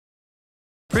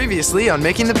Previously on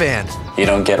Making the Band. You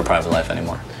don't get a private life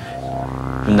anymore.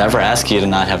 Never ask you to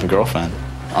not have a girlfriend.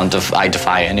 I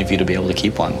defy any of you to be able to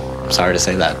keep one. I'm sorry to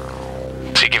say that.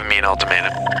 So you're giving me an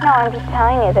ultimatum? No, I'm just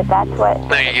telling you that that's what...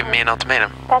 No, you're giving me an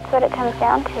ultimatum. That's what it comes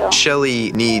down to.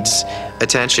 Shelly needs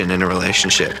attention in a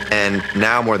relationship, and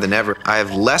now more than ever, I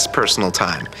have less personal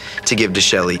time to give to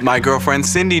Shelly. My girlfriend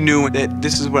Cindy knew that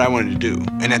this is what I wanted to do,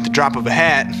 and at the drop of a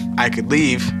hat, I could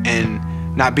leave and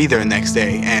not be there the next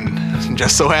day, and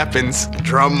just so happens,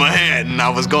 drop my hat and I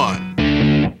was gone.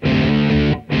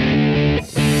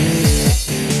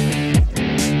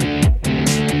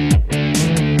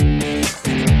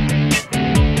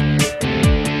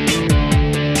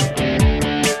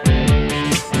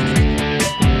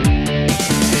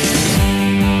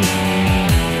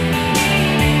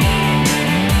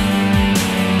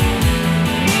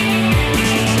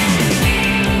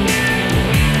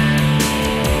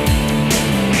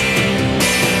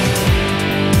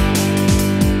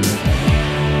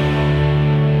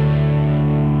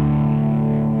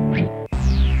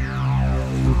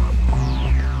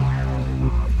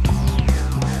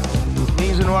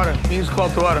 Beans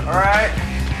called to order. All right.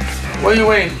 What are you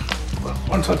waiting? I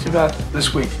want to talk to you about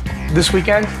this week. This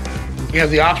weekend, you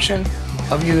have the option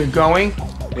of either going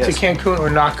to Cancun or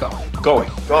not going. Going.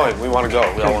 We want to go.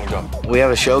 We all want to go. We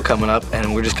have a show coming up,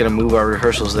 and we're just going to move our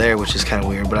rehearsals there, which is kind of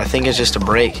weird, but I think it's just a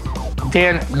break.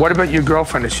 Dan, what about your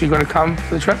girlfriend? Is she going to come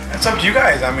for the trip? It's up to you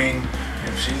guys. I mean,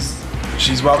 if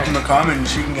she's welcome to come and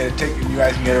she can get a ticket, you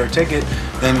guys can get her a ticket,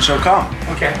 then she'll come.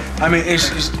 Okay. I mean,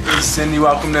 is Cindy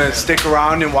welcome to stick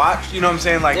around and watch? You know what I'm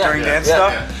saying? Like during dance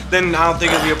stuff? Yeah. Then I don't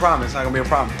think it'll be a problem. It's not gonna be a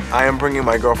problem. I am bringing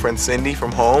my girlfriend Cindy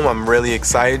from home. I'm really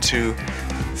excited to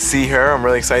see her. I'm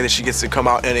really excited that she gets to come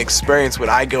out and experience what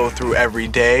I go through every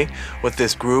day with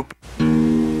this group.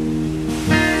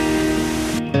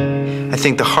 I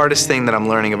think the hardest thing that I'm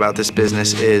learning about this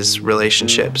business is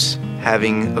relationships.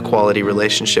 Having a quality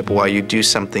relationship while you do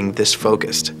something this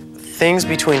focused. Things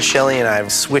between Shelly and I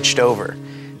have switched over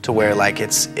to where like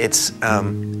it's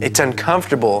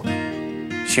uncomfortable.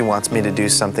 She wants me to do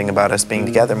something about us being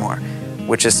together more,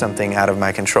 which is something out of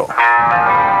my control.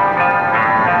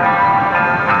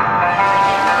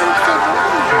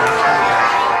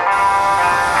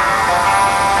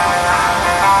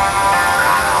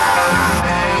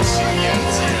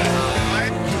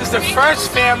 This is the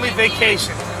first family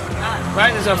vacation.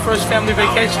 Right? This is our first family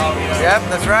vacation. Yep,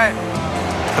 that's right.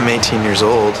 I'm 18 years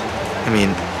old. I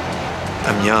mean,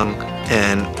 I'm young,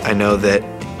 and I know that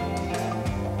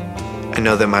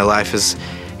my life is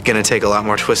gonna take a lot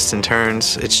more twists and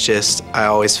turns. It's just I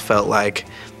always felt like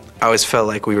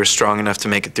we were strong enough to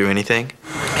make it through anything.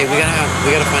 Hey, we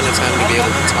gotta find a time to be able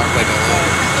to talk like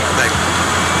alone. Like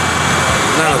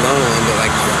not alone, but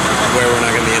like where we're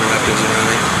not gonna be interrupted, you know what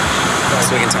I mean?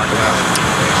 So we can talk about it.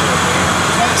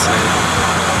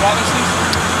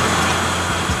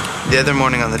 The other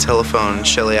morning on the telephone,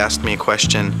 Shelly asked me a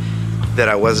question that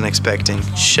I wasn't expecting.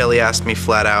 Shelly asked me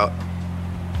flat out,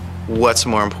 what's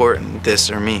more important, this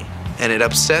or me? And it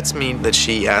upsets me that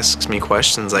she asks me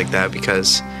questions like that,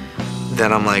 because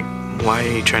then I'm like, why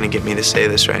are you trying to get me to say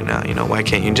this right now? You know, why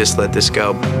can't you just let this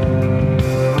go?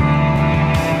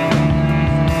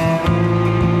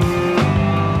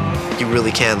 You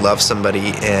really can love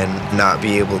somebody and not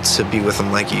be able to be with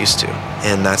them like you used to.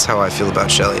 And that's how I feel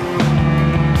about Shelly.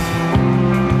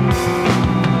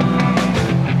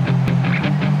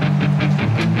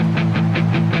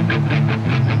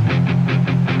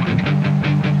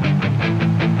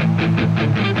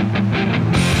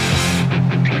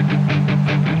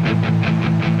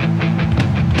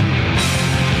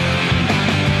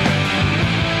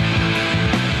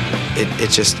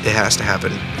 It has to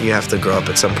happen. You have to grow up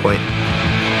at some point.